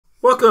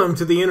Welcome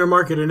to the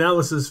InterMarket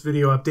Analysis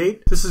video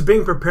update. This is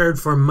being prepared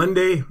for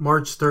Monday,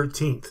 March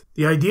 13th.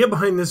 The idea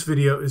behind this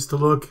video is to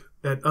look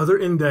at other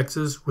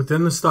indexes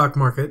within the stock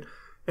market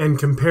and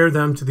compare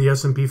them to the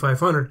S&P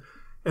 500,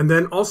 and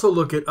then also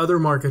look at other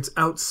markets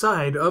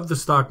outside of the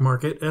stock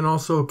market and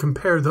also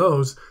compare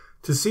those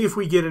to see if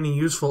we get any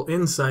useful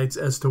insights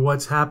as to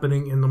what's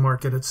happening in the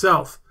market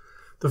itself.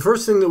 The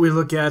first thing that we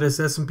look at is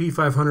S&P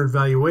 500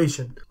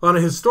 valuation. On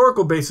a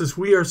historical basis,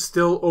 we are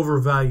still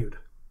overvalued.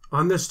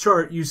 On this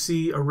chart, you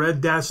see a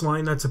red dashed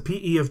line, that's a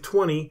PE of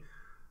 20,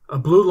 a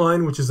blue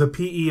line, which is a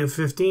PE of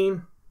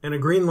 15, and a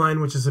green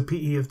line, which is a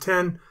PE of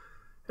 10,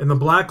 and the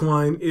black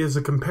line is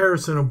a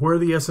comparison of where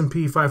the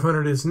S&P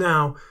 500 is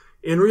now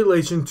in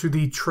relation to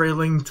the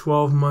trailing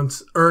 12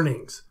 months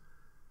earnings.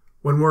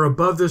 When we're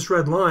above this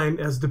red line,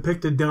 as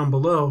depicted down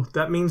below,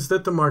 that means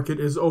that the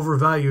market is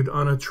overvalued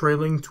on a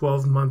trailing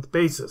 12-month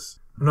basis.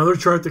 Another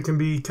chart that can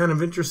be kind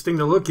of interesting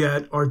to look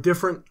at are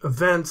different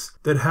events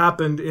that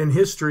happened in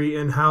history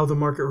and how the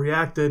market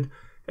reacted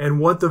and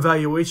what the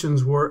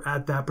valuations were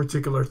at that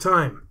particular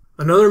time.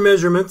 Another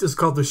measurement is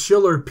called the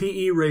Shiller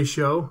PE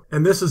ratio,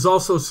 and this is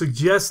also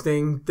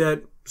suggesting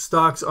that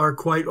stocks are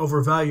quite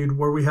overvalued,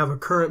 where we have a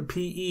current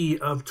PE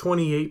of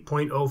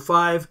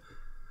 28.05.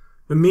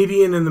 The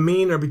median and the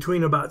mean are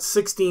between about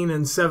 16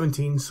 and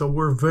 17, so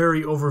we're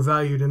very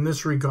overvalued in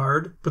this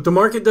regard. But the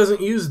market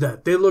doesn't use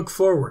that. They look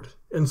forward.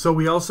 And so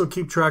we also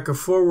keep track of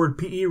forward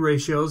PE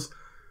ratios.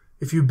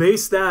 If you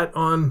base that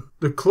on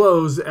the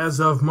close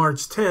as of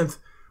March 10th,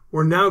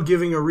 we're now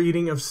giving a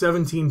reading of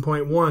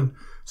 17.1.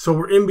 So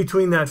we're in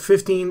between that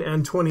 15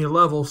 and 20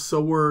 level, so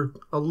we're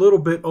a little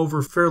bit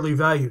over fairly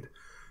valued.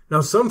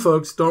 Now, some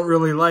folks don't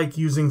really like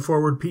using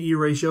forward PE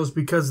ratios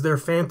because they're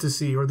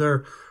fantasy or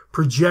they're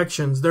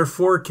projections, they're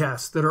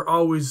forecasts that are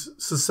always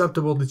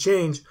susceptible to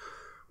change,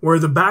 where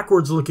the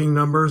backwards-looking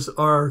numbers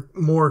are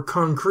more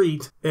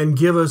concrete and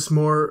give us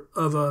more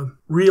of a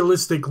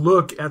realistic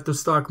look at the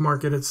stock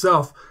market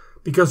itself,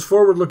 because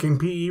forward-looking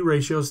PE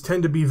ratios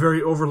tend to be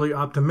very overly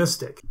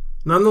optimistic.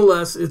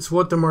 Nonetheless, it's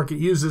what the market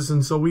uses,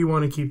 and so we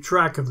want to keep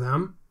track of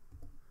them.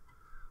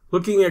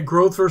 Looking at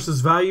growth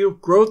versus value,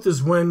 growth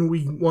is when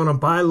we want to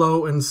buy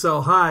low and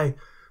sell high.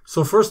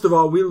 So first of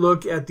all, we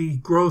look at the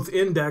growth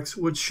index,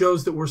 which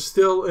shows that we're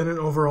still in an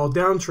overall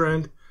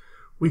downtrend.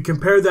 We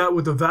compare that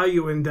with the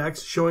value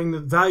index, showing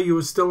that value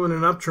is still in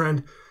an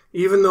uptrend,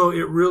 even though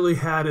it really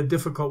had a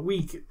difficult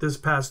week this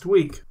past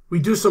week. We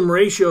do some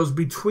ratios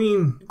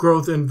between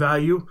growth and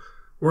value,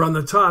 where on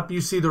the top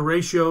you see the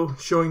ratio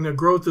showing that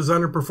growth is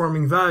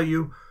underperforming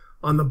value,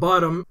 on the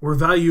bottom where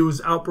value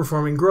is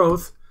outperforming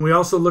growth. We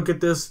also look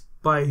at this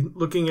by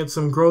looking at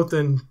some growth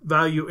and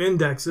value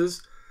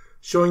indexes,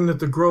 showing that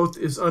the growth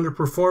is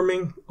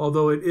underperforming,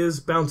 although it is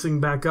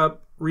bouncing back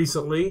up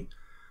recently.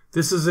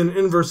 This is an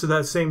inverse of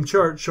that same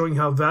chart, showing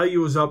how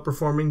value is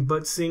outperforming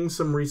but seeing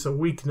some recent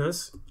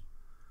weakness.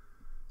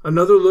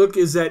 Another look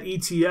is at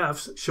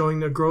ETFs,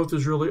 showing that growth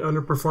is really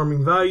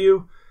underperforming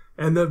value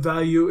and that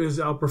value is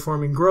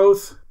outperforming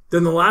growth.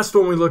 Then the last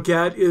one we look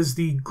at is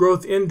the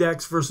growth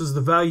index versus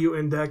the value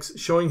index,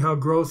 showing how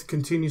growth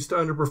continues to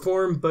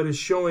underperform but is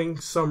showing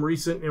some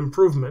recent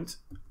improvement.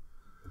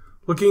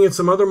 Looking at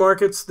some other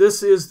markets,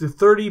 this is the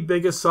 30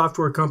 biggest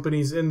software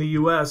companies in the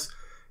US,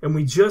 and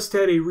we just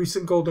had a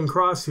recent golden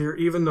cross here,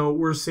 even though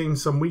we're seeing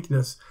some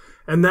weakness.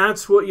 And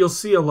that's what you'll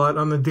see a lot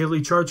on the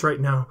daily charts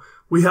right now.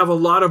 We have a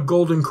lot of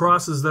golden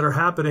crosses that are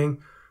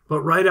happening,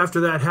 but right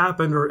after that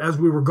happened, or as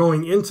we were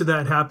going into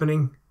that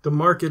happening, the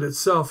market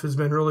itself has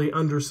been really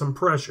under some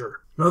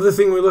pressure. Another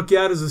thing we look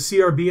at is the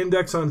CRB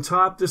index on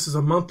top. This is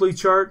a monthly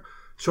chart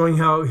showing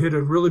how it had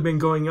really been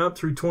going up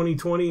through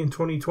 2020 and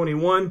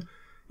 2021.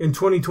 In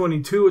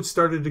 2022, it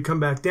started to come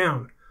back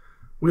down.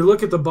 We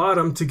look at the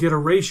bottom to get a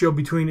ratio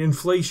between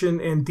inflation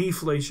and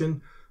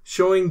deflation,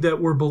 showing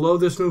that we're below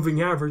this moving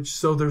average,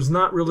 so there's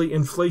not really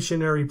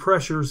inflationary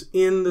pressures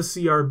in the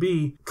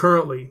CRB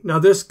currently. Now,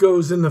 this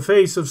goes in the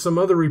face of some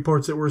other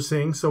reports that we're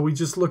seeing, so we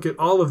just look at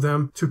all of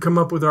them to come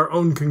up with our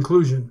own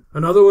conclusion.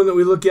 Another one that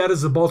we look at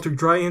is the Baltic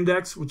Dry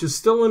Index, which is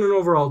still in an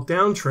overall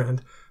downtrend,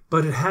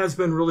 but it has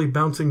been really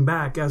bouncing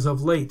back as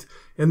of late.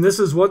 And this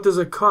is what does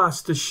it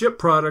cost to ship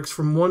products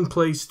from one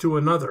place to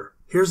another.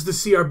 Here's the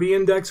CRB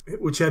index,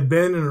 which had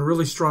been in a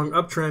really strong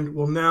uptrend.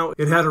 Well, now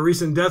it had a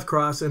recent death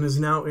cross and is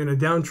now in a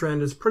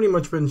downtrend. It's pretty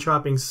much been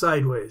chopping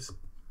sideways.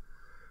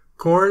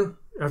 Corn,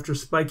 after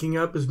spiking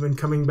up, has been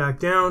coming back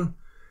down.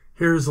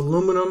 Here's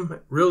aluminum,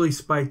 it really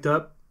spiked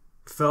up,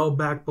 fell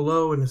back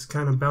below, and is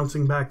kind of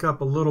bouncing back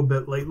up a little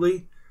bit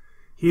lately.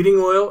 Heating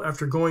oil,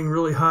 after going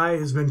really high,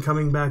 has been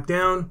coming back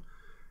down.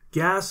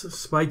 Gas,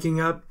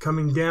 spiking up,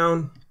 coming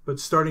down,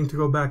 but starting to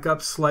go back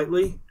up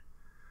slightly.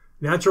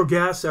 Natural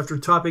gas, after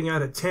topping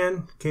out at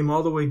 10, came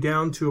all the way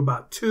down to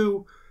about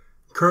 2.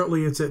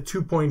 Currently, it's at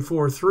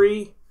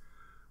 2.43.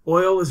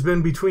 Oil has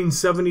been between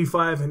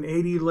 75 and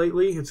 80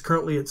 lately. It's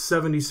currently at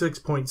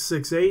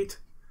 76.68.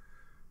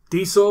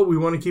 Diesel, we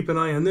want to keep an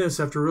eye on this.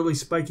 After really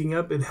spiking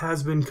up, it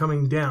has been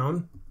coming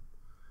down.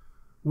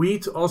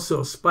 Wheat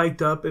also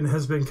spiked up and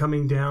has been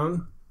coming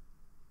down.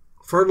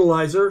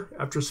 Fertilizer,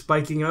 after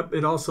spiking up,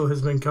 it also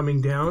has been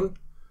coming down.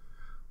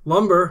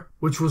 Lumber,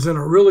 which was in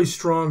a really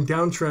strong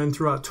downtrend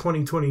throughout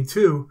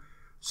 2022,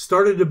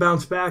 started to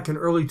bounce back in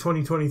early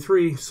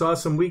 2023, saw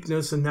some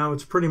weakness, and now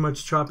it's pretty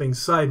much chopping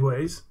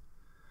sideways.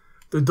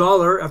 The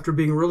dollar, after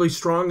being really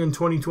strong in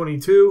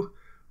 2022,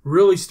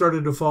 really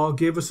started to fall,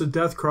 gave us a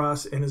death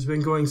cross, and has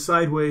been going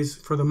sideways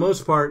for the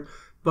most part,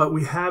 but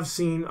we have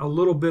seen a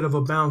little bit of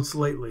a bounce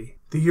lately.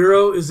 The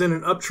euro is in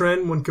an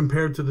uptrend when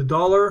compared to the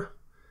dollar,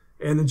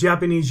 and the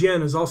Japanese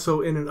yen is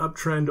also in an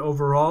uptrend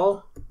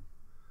overall.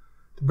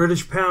 The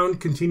British pound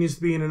continues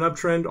to be in an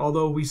uptrend,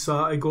 although we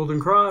saw a golden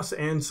cross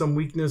and some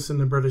weakness in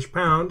the British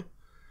pound.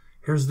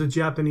 Here's the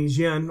Japanese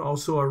yen,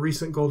 also a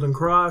recent golden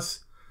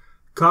cross.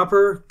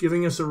 Copper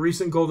giving us a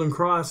recent golden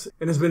cross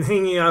and has been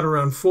hanging out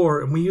around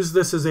 4, and we use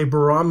this as a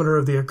barometer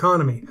of the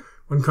economy.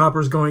 When copper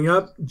is going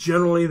up,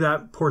 generally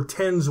that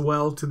portends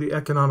well to the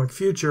economic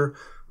future.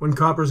 When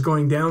copper is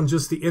going down,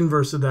 just the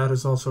inverse of that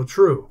is also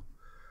true.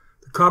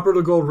 The copper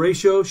to gold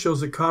ratio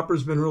shows that copper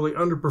has been really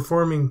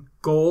underperforming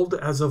gold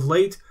as of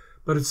late,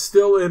 but it's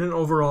still in an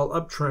overall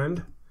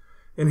uptrend.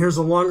 And here's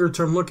a longer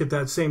term look at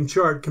that same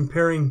chart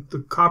comparing the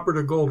copper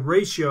to gold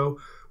ratio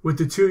with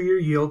the 2-year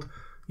yield.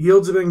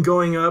 Yields have been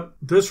going up.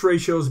 This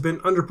ratio has been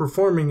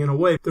underperforming in a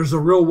way. There's a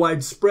real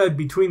wide spread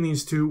between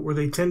these two where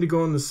they tend to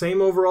go in the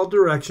same overall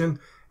direction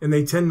and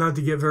they tend not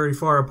to get very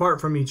far apart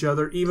from each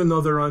other even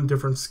though they're on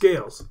different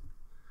scales.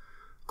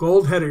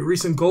 Gold had a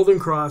recent golden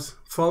cross,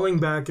 falling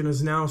back, and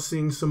is now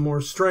seeing some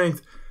more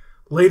strength.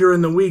 Later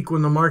in the week,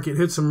 when the market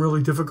hit some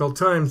really difficult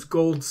times,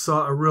 gold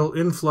saw a real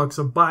influx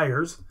of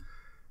buyers.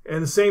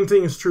 And the same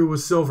thing is true with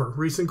silver.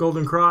 Recent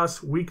golden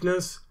cross,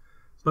 weakness,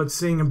 but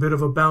seeing a bit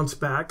of a bounce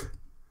back.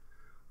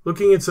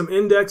 Looking at some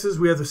indexes,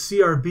 we have the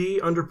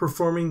CRB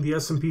underperforming the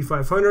S&P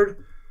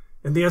 500,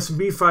 and the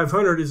S&P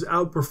 500 is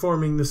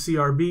outperforming the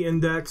CRB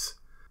index.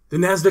 The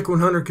NASDAQ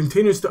 100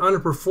 continues to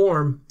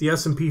underperform the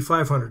S&P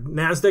 500.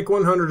 NASDAQ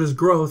 100 is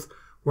growth,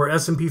 where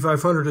S&P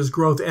 500 is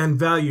growth and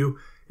value.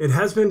 It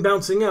has been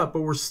bouncing up,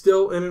 but we're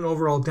still in an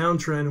overall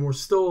downtrend, and we're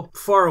still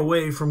far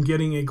away from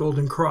getting a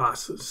golden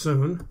cross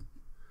soon.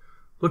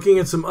 Looking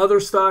at some other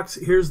stocks,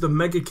 here's the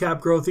mega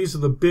cap growth. These are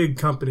the big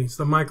companies,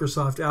 the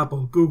Microsoft,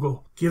 Apple,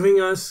 Google, giving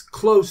us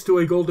close to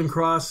a golden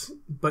cross,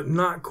 but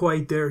not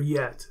quite there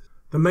yet.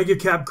 The mega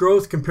cap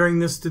growth, comparing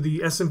this to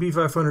the S&P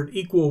 500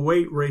 equal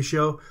weight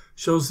ratio,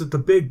 shows that the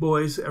big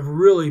boys have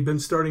really been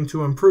starting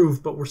to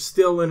improve, but we're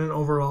still in an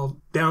overall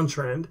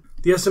downtrend.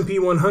 The S&P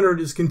 100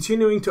 is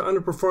continuing to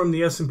underperform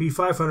the S&P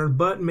 500,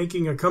 but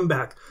making a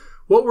comeback.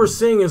 What we're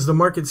seeing as the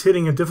market's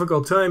hitting a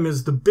difficult time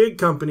is the big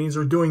companies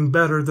are doing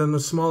better than the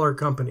smaller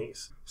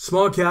companies.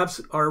 Small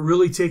caps are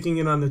really taking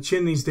it on the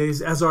chin these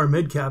days, as are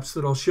mid caps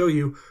that I'll show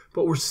you,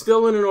 but we're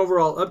still in an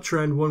overall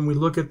uptrend when we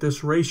look at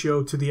this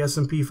ratio to the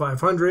S&P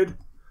 500.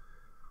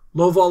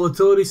 Low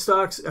volatility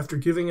stocks, after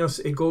giving us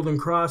a golden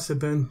cross, have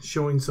been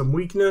showing some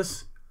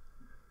weakness.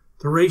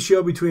 The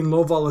ratio between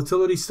low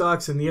volatility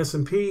stocks and the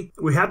S&P,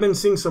 we have been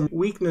seeing some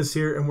weakness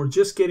here, and we're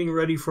just getting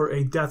ready for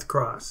a death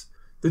cross.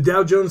 The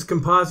Dow Jones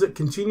Composite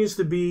continues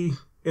to be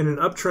in an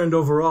uptrend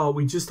overall.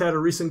 We just had a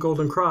recent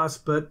golden cross,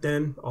 but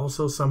then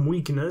also some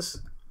weakness.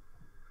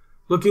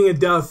 Looking at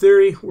Dow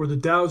theory, where the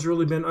Dow's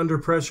really been under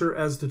pressure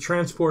as the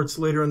transports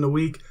later in the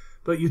week,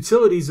 but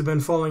utilities have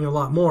been falling a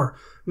lot more.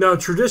 Now,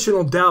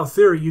 traditional Dow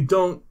theory, you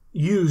don't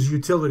use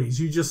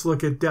utilities. You just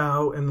look at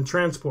Dow and the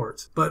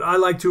transports. But I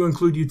like to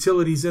include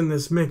utilities in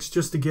this mix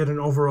just to get an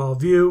overall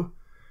view.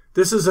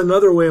 This is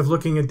another way of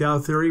looking at Dow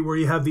theory where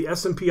you have the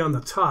S&P on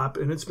the top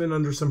and it's been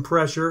under some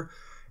pressure,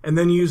 and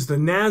then use the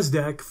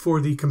NASDAQ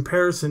for the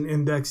comparison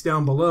index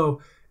down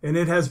below, and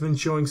it has been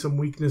showing some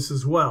weakness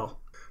as well.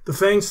 The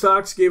FANG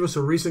stocks gave us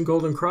a recent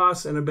golden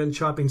cross and have been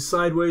chopping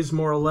sideways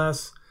more or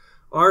less.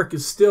 ARK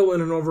is still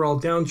in an overall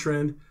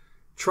downtrend.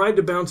 Tried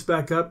to bounce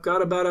back up,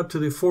 got about up to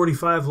the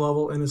 45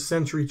 level and is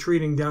since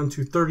retreating down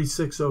to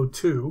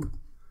 36.02.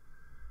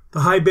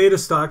 The high beta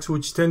stocks,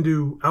 which tend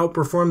to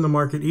outperform the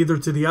market either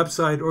to the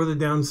upside or the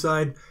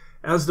downside,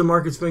 as the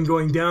market's been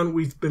going down,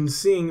 we've been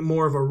seeing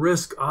more of a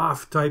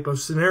risk-off type of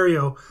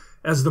scenario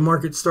as the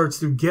market starts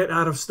to get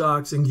out of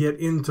stocks and get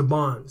into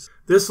bonds.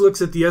 This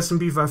looks at the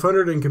S&P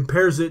 500 and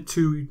compares it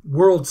to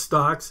world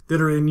stocks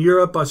that are in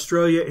Europe,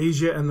 Australia,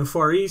 Asia, and the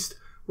Far East.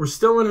 We're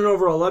still in an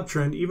overall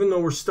uptrend, even though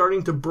we're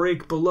starting to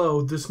break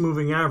below this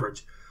moving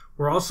average.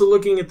 We're also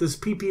looking at this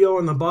PPO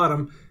on the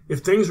bottom. If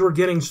things were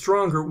getting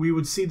stronger, we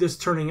would see this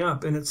turning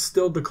up, and it's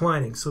still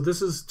declining. So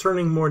this is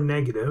turning more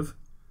negative.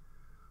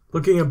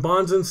 Looking at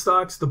bonds and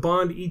stocks, the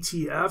bond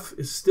ETF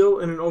is still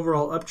in an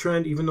overall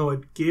uptrend, even though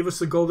it gave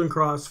us a golden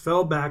cross,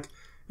 fell back.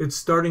 It's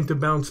starting to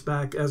bounce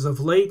back as of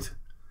late.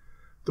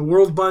 The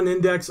World Bond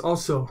Index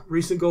also,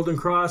 recent golden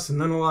cross and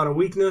then a lot of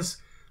weakness,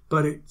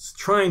 but it's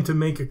trying to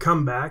make a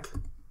comeback.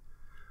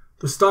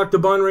 The stock to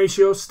bond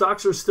ratio,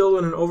 stocks are still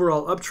in an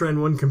overall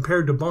uptrend when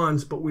compared to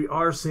bonds, but we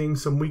are seeing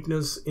some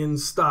weakness in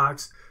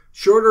stocks.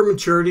 Shorter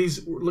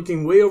maturities, we're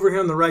looking way over here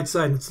on the right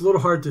side, and it's a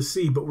little hard to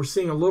see, but we're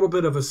seeing a little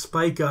bit of a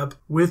spike up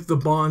with the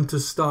bond to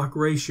stock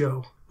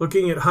ratio.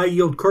 Looking at high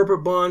yield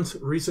corporate bonds,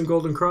 recent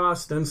golden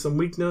cross, then some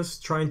weakness,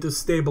 trying to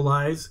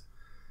stabilize.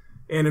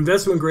 And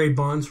investment grade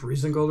bonds,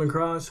 recent golden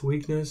cross,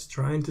 weakness,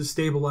 trying to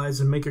stabilize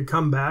and make a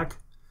comeback.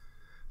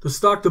 The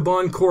stock to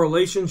bond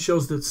correlation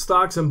shows that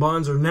stocks and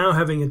bonds are now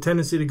having a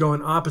tendency to go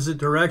in opposite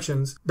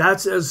directions.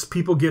 That's as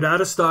people get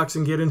out of stocks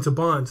and get into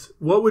bonds.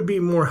 What would be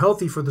more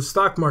healthy for the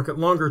stock market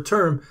longer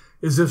term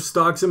is if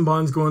stocks and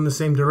bonds go in the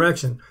same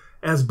direction.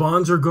 As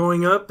bonds are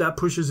going up, that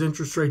pushes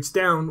interest rates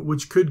down,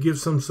 which could give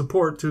some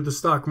support to the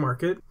stock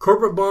market.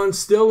 Corporate bonds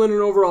still in an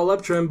overall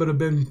uptrend, but have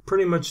been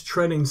pretty much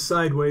trending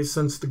sideways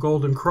since the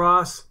golden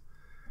cross.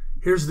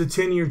 Here's the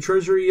 10-year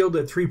Treasury yield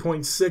at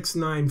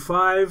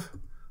 3.695.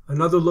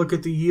 Another look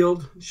at the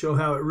yield, show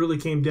how it really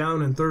came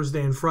down on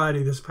Thursday and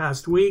Friday this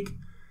past week.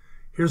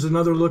 Here's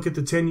another look at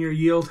the 10-year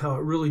yield, how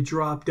it really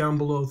dropped down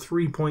below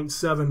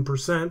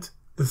 3.7%.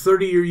 The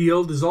 30-year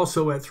yield is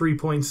also at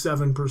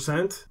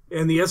 3.7%.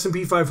 And the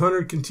S&P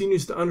 500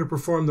 continues to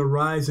underperform the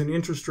rise in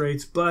interest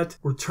rates, but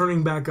we're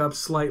turning back up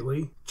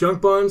slightly.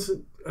 Junk bonds,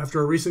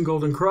 after a recent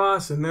golden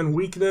cross and then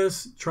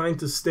weakness, trying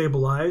to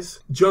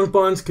stabilize. Junk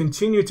bonds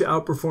continue to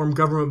outperform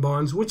government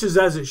bonds, which is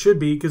as it should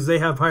be because they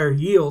have higher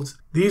yields.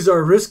 These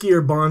are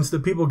riskier bonds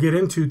that people get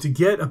into to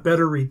get a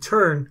better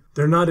return.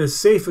 They're not as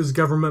safe as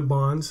government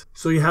bonds,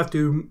 so you have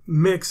to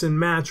mix and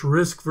match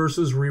risk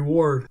versus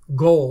reward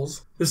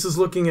goals. This is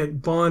looking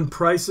at bond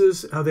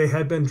prices, how they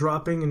had been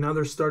dropping and now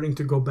they're starting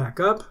to go back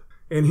up.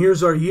 And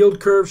here's our yield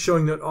curve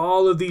showing that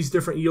all of these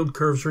different yield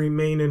curves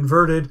remain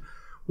inverted.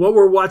 What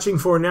we're watching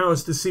for now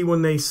is to see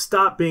when they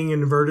stop being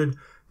inverted,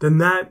 then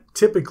that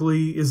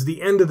typically is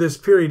the end of this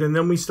period, and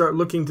then we start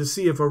looking to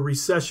see if a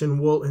recession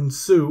will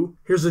ensue.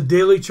 Here's a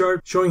daily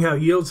chart showing how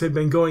yields had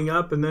been going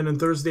up, and then in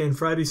Thursday and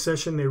Friday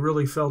session, they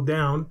really fell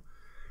down.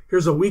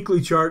 Here's a weekly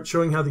chart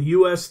showing how the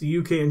US, the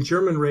UK, and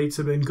German rates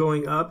have been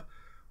going up,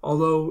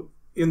 although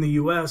in the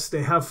US,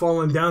 they have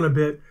fallen down a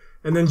bit.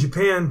 And then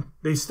Japan,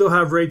 they still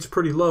have rates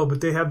pretty low, but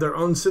they have their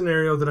own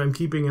scenario that I'm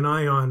keeping an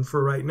eye on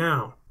for right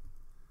now.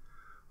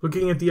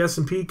 Looking at the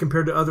S&P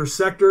compared to other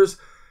sectors,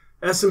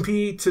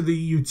 S&P to the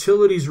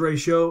utilities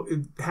ratio,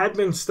 it had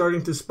been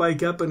starting to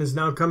spike up and is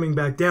now coming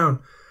back down.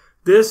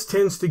 This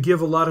tends to give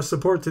a lot of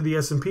support to the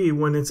S&P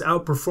when it's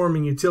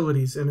outperforming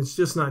utilities, and it's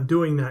just not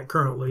doing that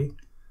currently.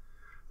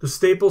 The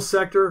staples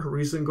sector,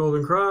 recent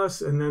golden cross,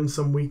 and then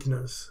some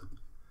weakness.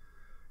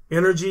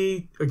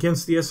 Energy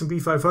against the S&P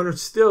 500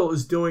 still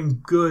is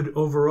doing good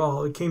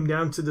overall. It came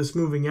down to this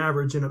moving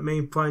average, and it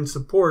may find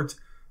support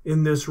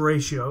in this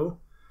ratio.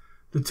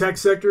 The tech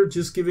sector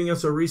just giving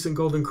us a recent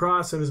golden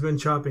cross and has been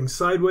chopping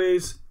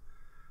sideways.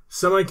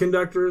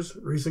 Semiconductors,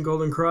 recent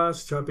golden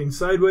cross, chopping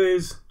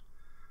sideways.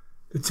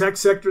 The tech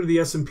sector, the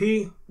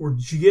S&P, we're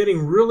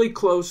getting really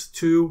close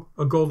to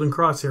a golden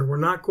cross here. We're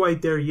not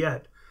quite there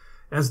yet,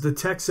 as the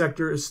tech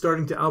sector is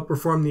starting to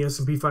outperform the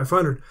S&P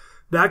 500.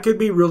 That could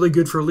be really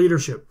good for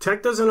leadership.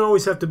 Tech doesn't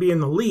always have to be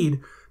in the lead,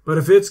 but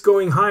if it's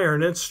going higher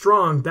and it's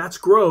strong, that's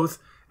growth,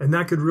 and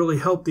that could really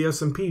help the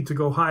S&P to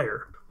go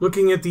higher.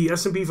 Looking at the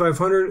S&P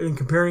 500 and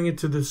comparing it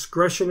to the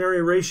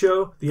discretionary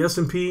ratio, the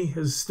S&P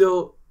is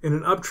still in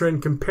an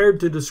uptrend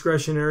compared to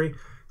discretionary.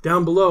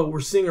 Down below,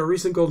 we're seeing a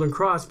recent golden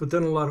cross, but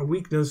then a lot of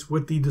weakness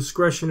with the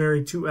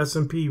discretionary to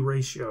S&P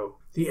ratio.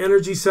 The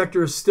energy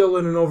sector is still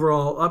in an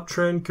overall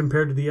uptrend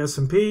compared to the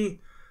S&P.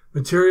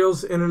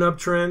 Materials in an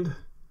uptrend.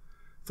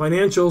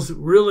 Financials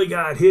really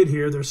got hit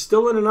here. They're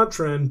still in an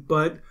uptrend,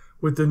 but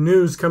with the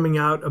news coming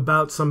out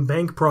about some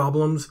bank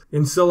problems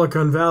in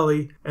Silicon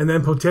Valley and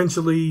then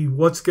potentially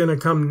what's going to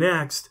come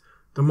next,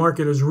 the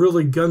market is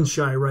really gun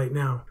shy right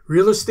now.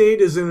 Real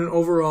estate is in an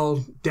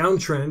overall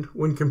downtrend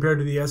when compared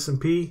to the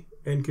S&P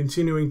and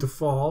continuing to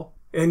fall.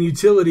 And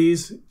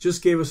utilities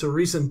just gave us a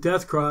recent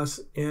death cross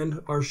and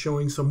are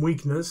showing some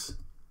weakness.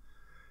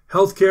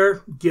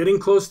 Healthcare getting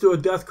close to a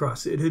death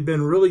cross. It had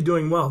been really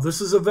doing well. This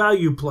is a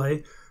value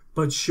play,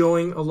 but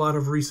showing a lot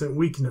of recent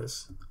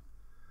weakness.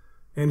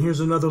 And here's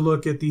another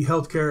look at the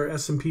healthcare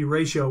S&P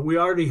ratio. We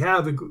already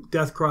have a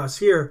death cross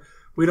here.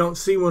 We don't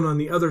see one on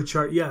the other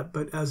chart yet,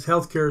 but as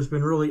healthcare has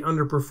been really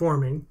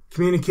underperforming.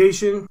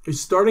 Communication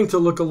is starting to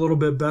look a little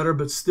bit better,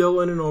 but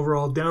still in an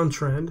overall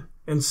downtrend.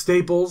 And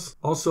staples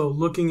also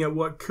looking at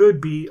what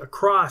could be a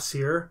cross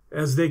here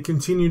as they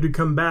continue to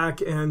come back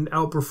and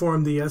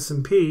outperform the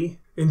S&P.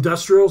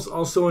 Industrials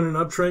also in an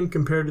uptrend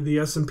compared to the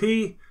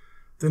S&P.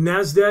 The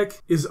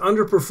NASDAQ is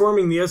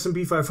underperforming the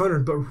S&P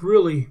 500, but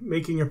really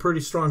making a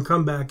pretty strong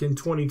comeback in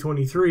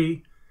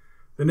 2023.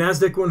 The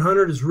NASDAQ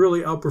 100 is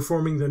really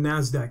outperforming the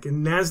NASDAQ.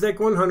 And NASDAQ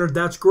 100,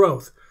 that's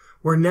growth,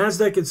 where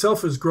NASDAQ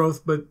itself is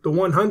growth, but the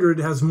 100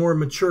 has more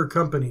mature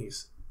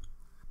companies.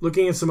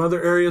 Looking at some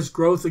other areas,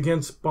 growth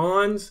against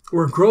bonds,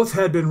 where growth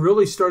had been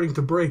really starting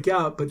to break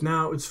out, but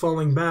now it's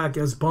falling back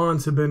as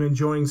bonds have been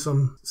enjoying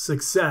some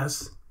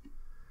success.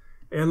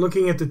 And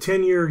looking at the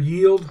 10-year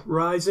yield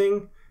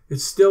rising,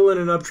 it's still in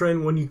an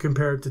uptrend when you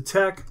compare it to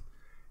tech,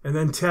 and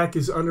then tech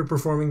is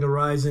underperforming the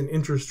rise in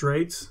interest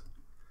rates.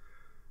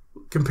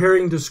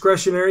 Comparing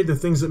discretionary, the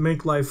things that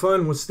make life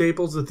fun, with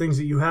staples, the things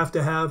that you have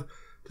to have,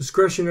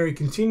 discretionary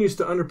continues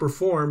to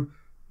underperform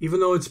Even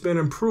though it's been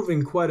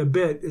improving quite a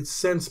bit, it's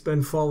since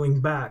been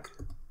falling back.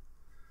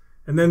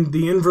 And then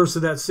the inverse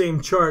of that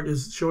same chart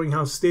is showing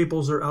how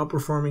staples are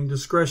outperforming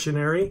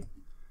discretionary.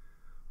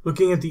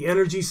 Looking at the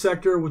energy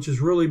sector, which has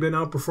really been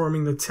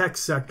outperforming the tech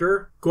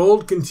sector.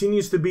 Gold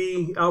continues to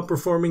be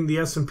outperforming the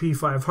S&P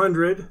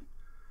 500.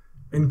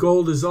 And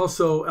gold is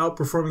also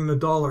outperforming the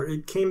dollar.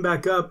 It came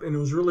back up and it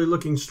was really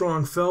looking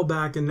strong, fell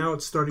back, and now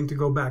it's starting to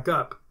go back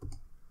up.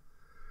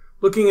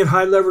 Looking at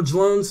high leverage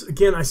loans,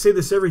 again, I say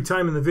this every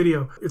time in the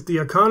video. If the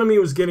economy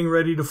was getting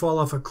ready to fall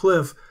off a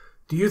cliff,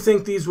 do you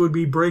think these would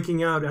be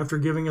breaking out after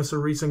giving us a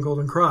recent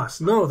golden cross?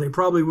 No, they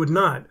probably would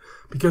not,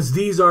 because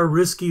these are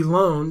risky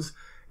loans.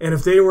 And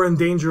if they were in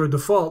danger of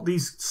default,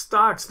 these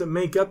stocks that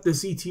make up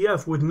this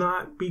ETF would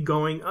not be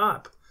going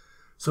up.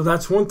 So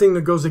that's one thing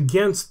that goes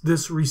against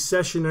this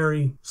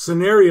recessionary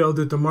scenario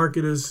that the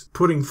market is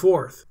putting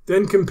forth.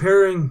 Then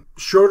comparing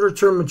shorter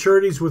term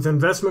maturities with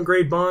investment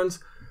grade bonds.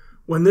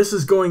 When this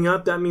is going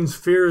up, that means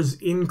fear is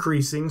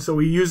increasing. So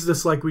we use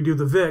this like we do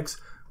the VIX.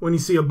 When you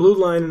see a blue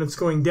line and it's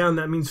going down,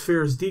 that means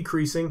fear is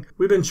decreasing.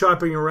 We've been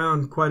chopping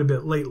around quite a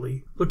bit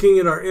lately. Looking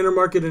at our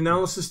InterMarket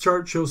Analysis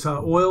chart shows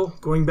how oil,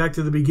 going back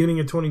to the beginning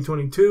of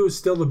 2022, is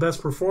still the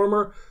best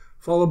performer,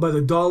 followed by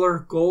the dollar.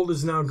 Gold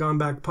has now gone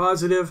back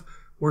positive,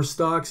 where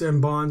stocks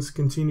and bonds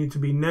continue to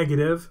be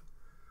negative.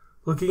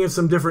 Looking at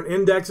some different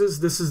indexes,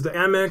 this is the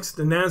Amex,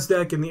 the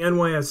NASDAQ, and the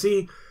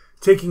NYSE,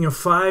 taking a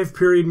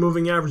 5-period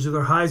moving average of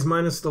their highs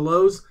minus the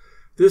lows.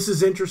 This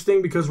is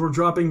interesting because we're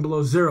dropping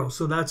below zero,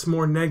 so that's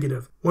more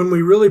negative. When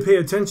we really pay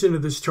attention to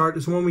this chart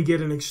is when we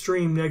get an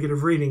extreme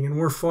negative reading, and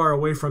we're far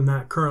away from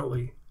that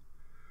currently.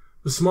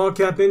 The small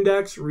cap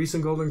index,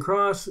 recent golden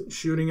cross,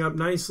 shooting up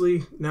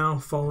nicely, now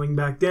falling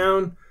back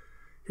down.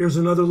 Here's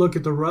another look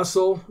at the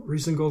Russell,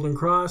 recent golden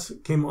cross,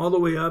 came all the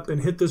way up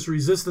and hit this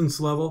resistance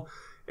level,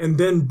 and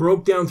then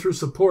broke down through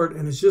support,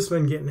 and it's just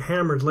been getting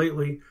hammered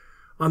lately.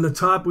 On the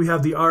top, we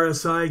have the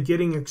RSI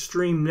getting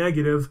extreme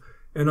negative,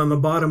 and on the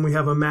bottom, we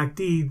have a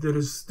MACD that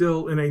is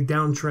still in a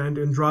downtrend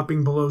and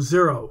dropping below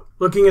zero.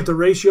 Looking at the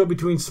ratio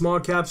between small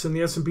caps and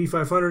the S&P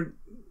 500,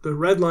 the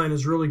red line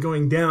is really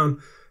going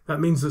down. That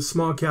means that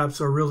small caps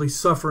are really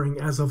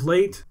suffering as of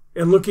late.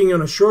 And looking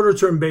on a shorter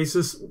term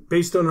basis,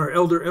 based on our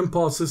Elder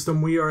Impulse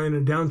system, we are in a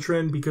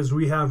downtrend because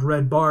we have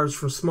red bars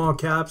for small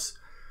caps.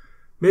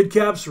 Mid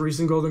caps,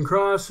 recent golden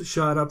cross,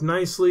 shot up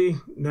nicely.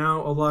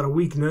 Now a lot of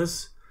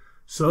weakness.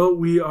 So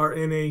we are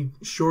in a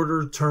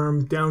shorter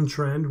term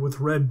downtrend with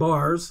red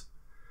bars.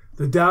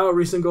 The Dow,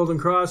 recent golden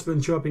cross,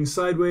 been chopping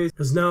sideways,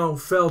 has now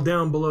fell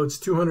down below its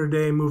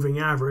 200-day moving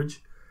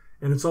average,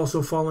 and it's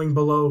also falling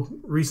below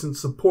recent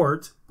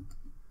support.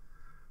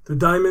 The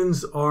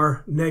diamonds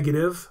are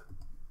negative.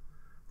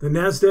 The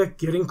NASDAQ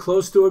getting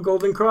close to a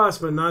golden cross,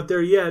 but not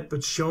there yet,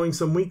 but showing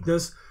some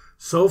weakness.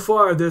 So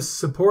far, this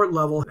support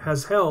level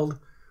has held.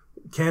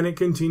 Can it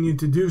continue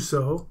to do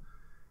so?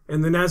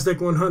 And the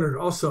NASDAQ 100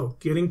 also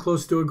getting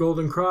close to a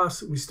golden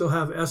cross. We still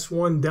have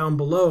S1 down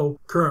below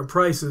current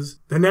prices.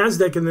 The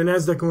NASDAQ and the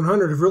NASDAQ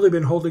 100 have really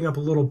been holding up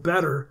a little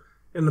better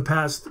in the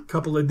past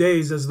couple of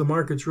days as the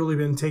market's really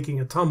been taking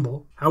a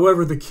tumble.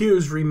 However, the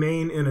Qs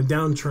remain in a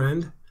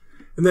downtrend.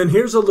 And then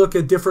here's a look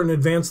at different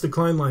advanced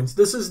decline lines.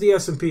 This is the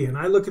S&P, and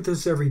I look at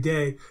this every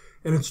day,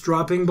 and it's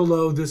dropping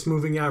below this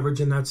moving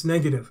average, and that's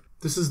negative.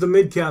 This is the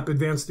mid-cap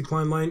advanced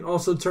decline line,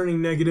 also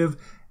turning negative,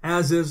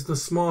 as is the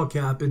small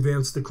cap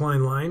advanced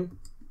decline line.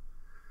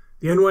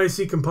 The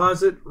NYSE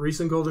Composite,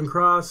 recent golden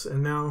cross,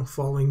 and now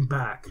falling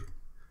back.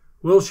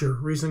 Wilshire,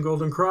 recent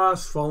golden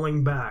cross,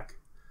 falling back.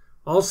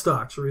 All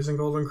stocks, recent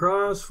golden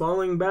cross,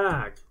 falling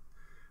back.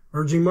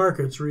 Emerging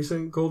markets,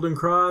 recent golden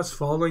cross,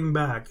 falling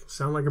back.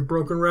 Sound like a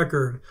broken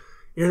record.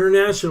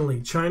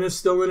 Internationally, China's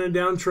still in a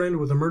downtrend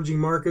with emerging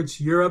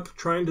markets. Europe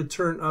trying to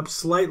turn up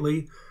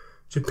slightly.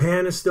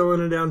 Japan is still in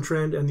a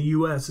downtrend, and the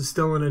US is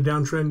still in a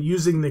downtrend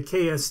using the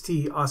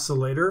KST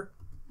oscillator.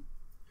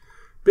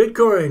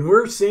 Bitcoin,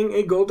 we're seeing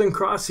a golden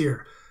cross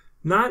here.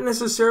 Not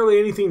necessarily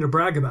anything to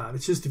brag about.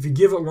 It's just if you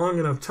give it long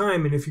enough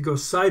time and if you go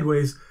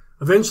sideways,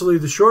 eventually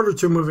the shorter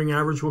term moving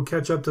average will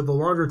catch up to the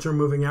longer term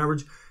moving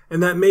average,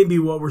 and that may be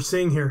what we're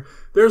seeing here.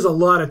 There's a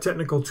lot of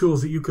technical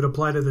tools that you could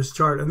apply to this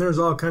chart, and there's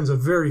all kinds of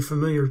very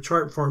familiar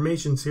chart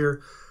formations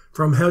here,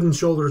 from head and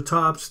shoulder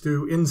tops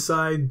to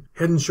inside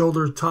head and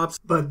shoulder tops.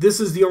 But this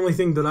is the only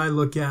thing that I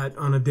look at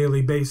on a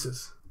daily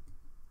basis.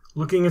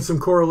 Looking at some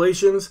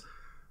correlations,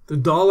 the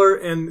dollar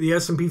and the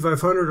S&P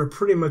 500 are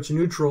pretty much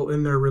neutral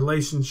in their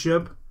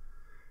relationship.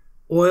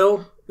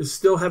 Oil is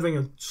still having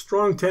a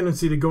strong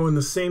tendency to go in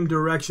the same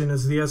direction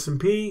as the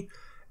S&P,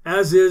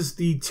 as is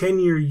the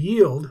 10-year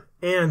yield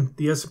and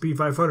the S&P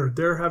 500.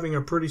 They're having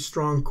a pretty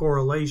strong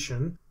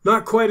correlation.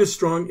 Not quite as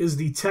strong is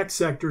the tech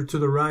sector to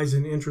the rise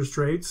in interest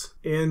rates.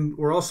 And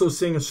we're also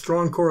seeing a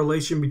strong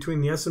correlation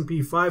between the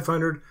S&P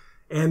 500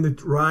 and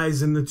the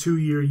rise in the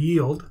 2-year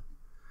yield.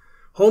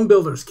 Home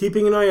builders,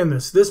 keeping an eye on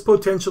this. This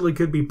potentially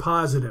could be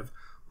positive.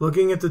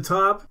 Looking at the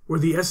top, where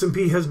the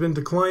S&P has been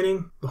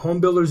declining, the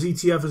home builders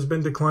ETF has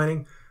been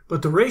declining,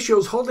 but the ratio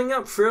is holding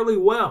up fairly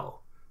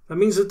well. That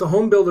means that the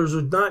home builders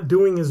are not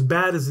doing as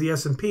bad as the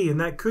S&P, and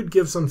that could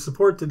give some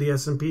support to the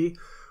S&P.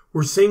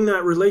 We're seeing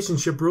that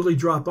relationship really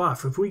drop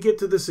off. If we get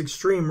to this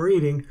extreme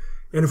reading,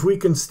 and if we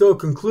can still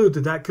conclude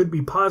that that could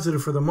be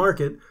positive for the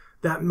market,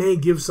 that may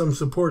give some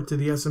support to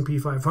the S&P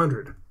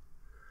 500.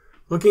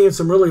 Looking at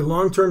some really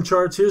long-term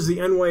charts, here's the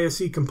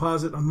NYSE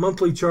Composite, a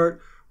monthly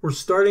chart. We're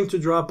starting to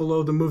drop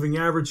below the moving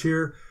average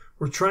here.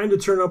 We're trying to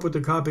turn up with the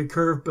Kopik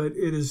curve, but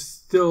it is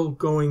still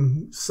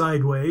going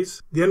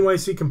sideways. The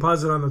NYSE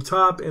Composite on the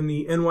top and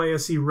the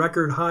NYSE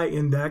Record High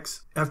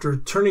Index, after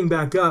turning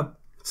back up,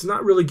 it's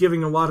not really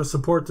giving a lot of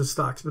support to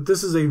stocks, but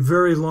this is a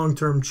very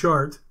long-term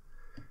chart.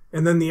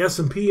 And then the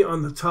S&P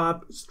on the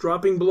top is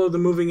dropping below the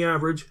moving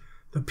average.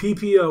 The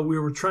PPO, we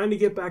were trying to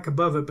get back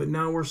above it, but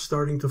now we're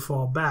starting to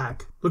fall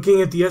back.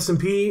 Looking at the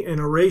S&P and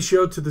a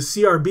ratio to the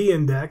CRB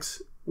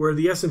index, where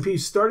the S&P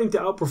is starting to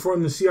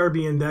outperform the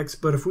CRB index,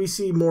 but if we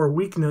see more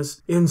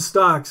weakness in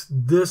stocks,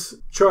 this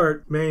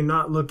chart may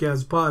not look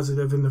as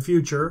positive in the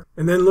future.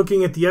 And then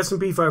looking at the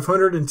S&P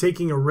 500 and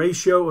taking a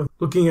ratio of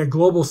looking at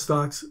global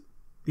stocks,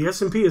 the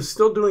S&P is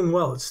still doing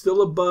well. It's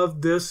still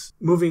above this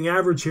moving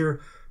average here,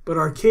 but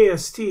our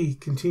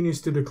KST continues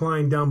to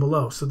decline down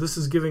below. So this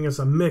is giving us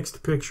a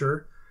mixed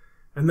picture.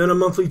 And then a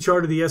monthly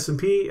chart of the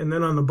S&P, and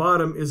then on the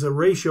bottom is a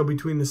ratio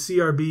between the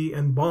CRB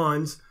and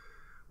bonds,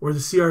 where the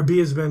CRB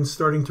has been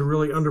starting to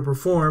really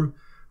underperform.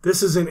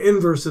 This is an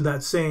inverse of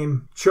that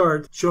same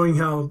chart, showing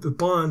how the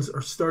bonds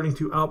are starting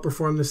to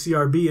outperform the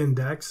CRB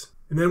index.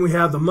 And then we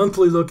have the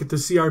monthly look at the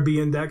CRB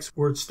index,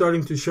 where it's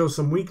starting to show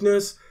some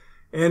weakness,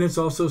 and it's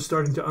also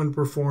starting to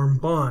underperform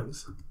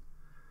bonds.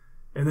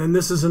 And then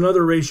this is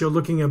another ratio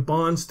looking at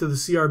bonds to the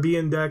CRB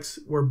index,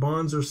 where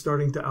bonds are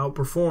starting to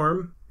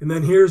outperform. And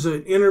then here's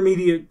an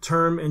intermediate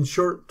term and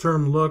short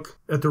term look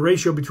at the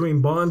ratio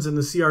between bonds and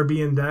the CRB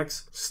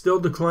index. Still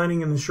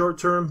declining in the short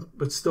term,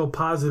 but still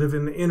positive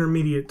in the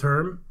intermediate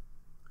term.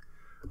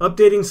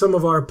 Updating some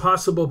of our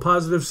possible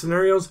positive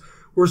scenarios,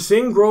 we're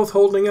seeing growth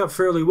holding up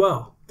fairly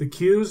well. The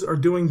Qs are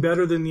doing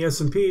better than the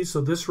S&P,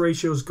 so this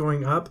ratio is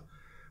going up.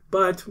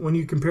 But when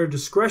you compare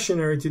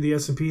discretionary to the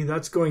S&P,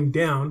 that's going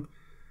down.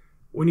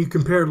 When you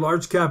compare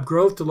large cap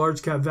growth to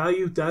large cap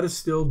value, that is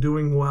still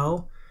doing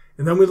well.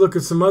 And then we look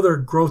at some other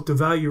growth to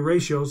value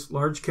ratios.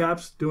 Large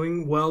caps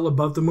doing well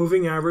above the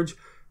moving average.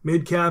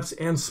 Mid caps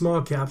and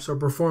small caps are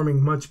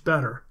performing much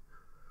better.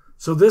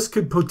 So this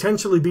could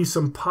potentially be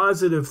some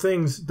positive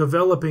things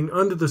developing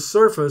under the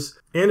surface.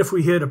 And if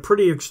we hit a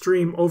pretty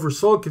extreme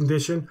oversold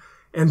condition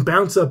and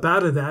bounce up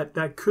out of that,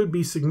 that could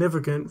be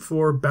significant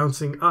for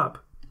bouncing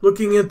up.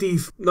 Looking at the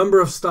number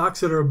of stocks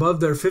that are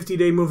above their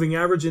 50-day moving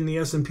average in the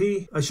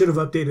S&P, I should have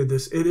updated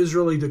this. It is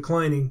really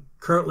declining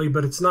currently,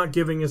 but it's not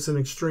giving us an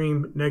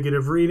extreme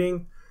negative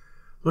reading.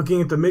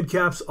 Looking at the mid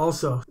caps,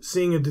 also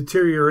seeing a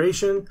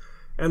deterioration,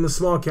 and the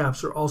small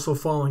caps are also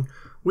falling.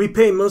 We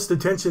pay most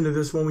attention to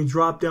this when we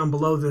drop down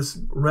below this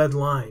red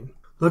line.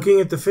 Looking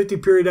at the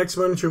 50-period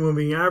exponential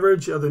moving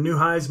average of the new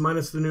highs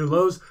minus the new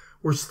lows,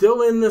 we're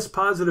still in this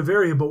positive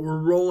area, but we're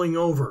rolling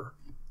over.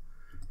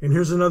 And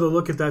here's another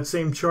look at that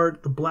same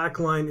chart. The black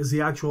line is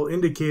the actual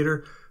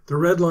indicator. The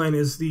red line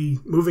is the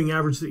moving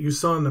average that you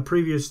saw in the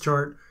previous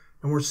chart.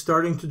 And we're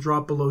starting to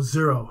drop below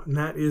zero. And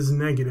that is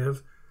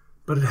negative.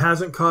 But it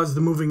hasn't caused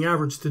the moving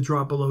average to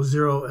drop below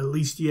zero, at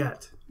least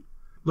yet.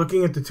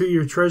 Looking at the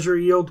 2-year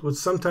Treasury yield, which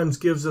sometimes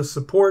gives us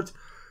support.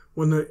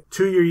 When the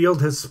 2-year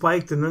yield has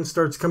spiked and then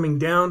starts coming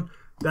down,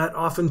 that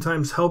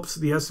oftentimes helps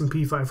the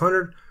S&P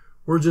 500.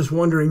 We're just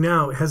wondering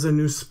now, has a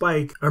new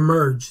spike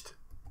emerged?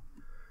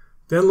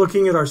 Then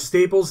looking at our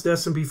staples, the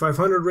S&P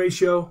 500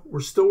 ratio, we're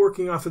still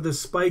working off of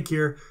this spike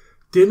here.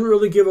 Didn't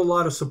really give a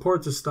lot of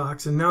support to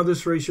stocks, and now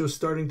this ratio is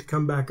starting to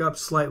come back up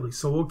slightly.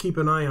 So we'll keep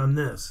an eye on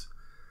this.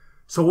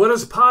 So what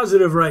is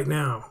positive right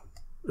now?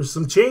 There's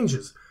some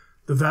changes.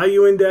 The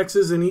value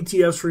indexes and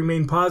ETFs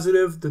remain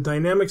positive. The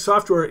dynamic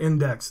software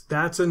index,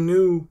 that's a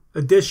new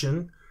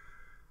addition.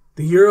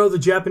 The euro, the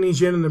Japanese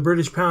yen, and the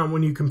British pound,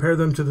 when you compare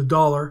them to the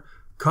dollar.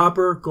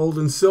 Copper, gold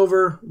and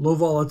silver, low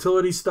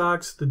volatility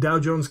stocks, the Dow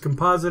Jones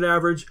Composite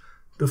Average.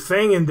 The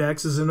FANG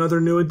Index is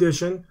another new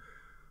addition.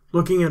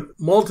 Looking at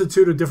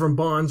multitude of different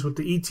bonds with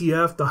the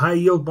ETF, the high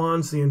yield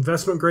bonds, the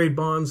investment grade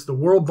bonds, the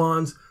world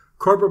bonds,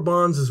 corporate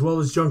bonds, as well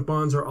as junk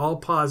bonds are all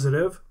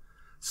positive.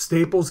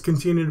 Staples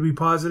continue to be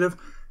positive.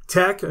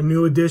 Tech, a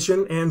new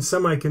addition, and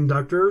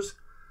semiconductors.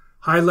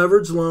 High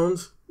leverage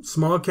loans,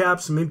 small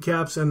caps, mid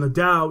caps, and the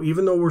Dow,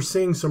 even though we're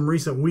seeing some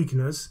recent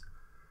weakness.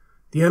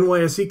 The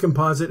NYSE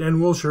Composite and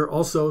Wilshire,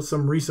 also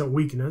some recent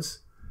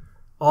weakness.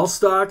 All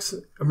stocks,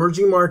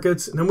 emerging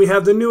markets, and then we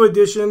have the new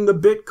addition, the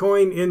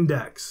Bitcoin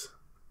Index.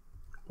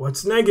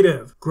 What's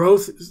negative?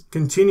 Growth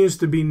continues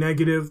to be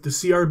negative. The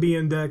CRB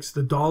Index,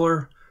 the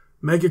dollar,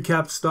 mega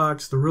cap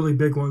stocks, the really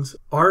big ones,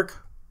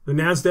 ARK, the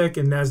NASDAQ,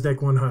 and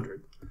NASDAQ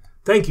 100.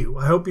 Thank you.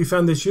 I hope you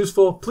found this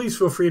useful. Please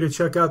feel free to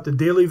check out the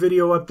daily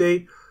video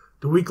update,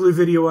 the weekly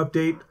video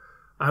update.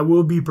 I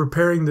will be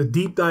preparing the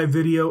deep dive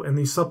video and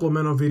the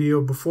supplemental video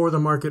before the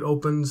market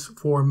opens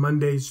for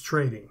Monday's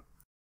trading.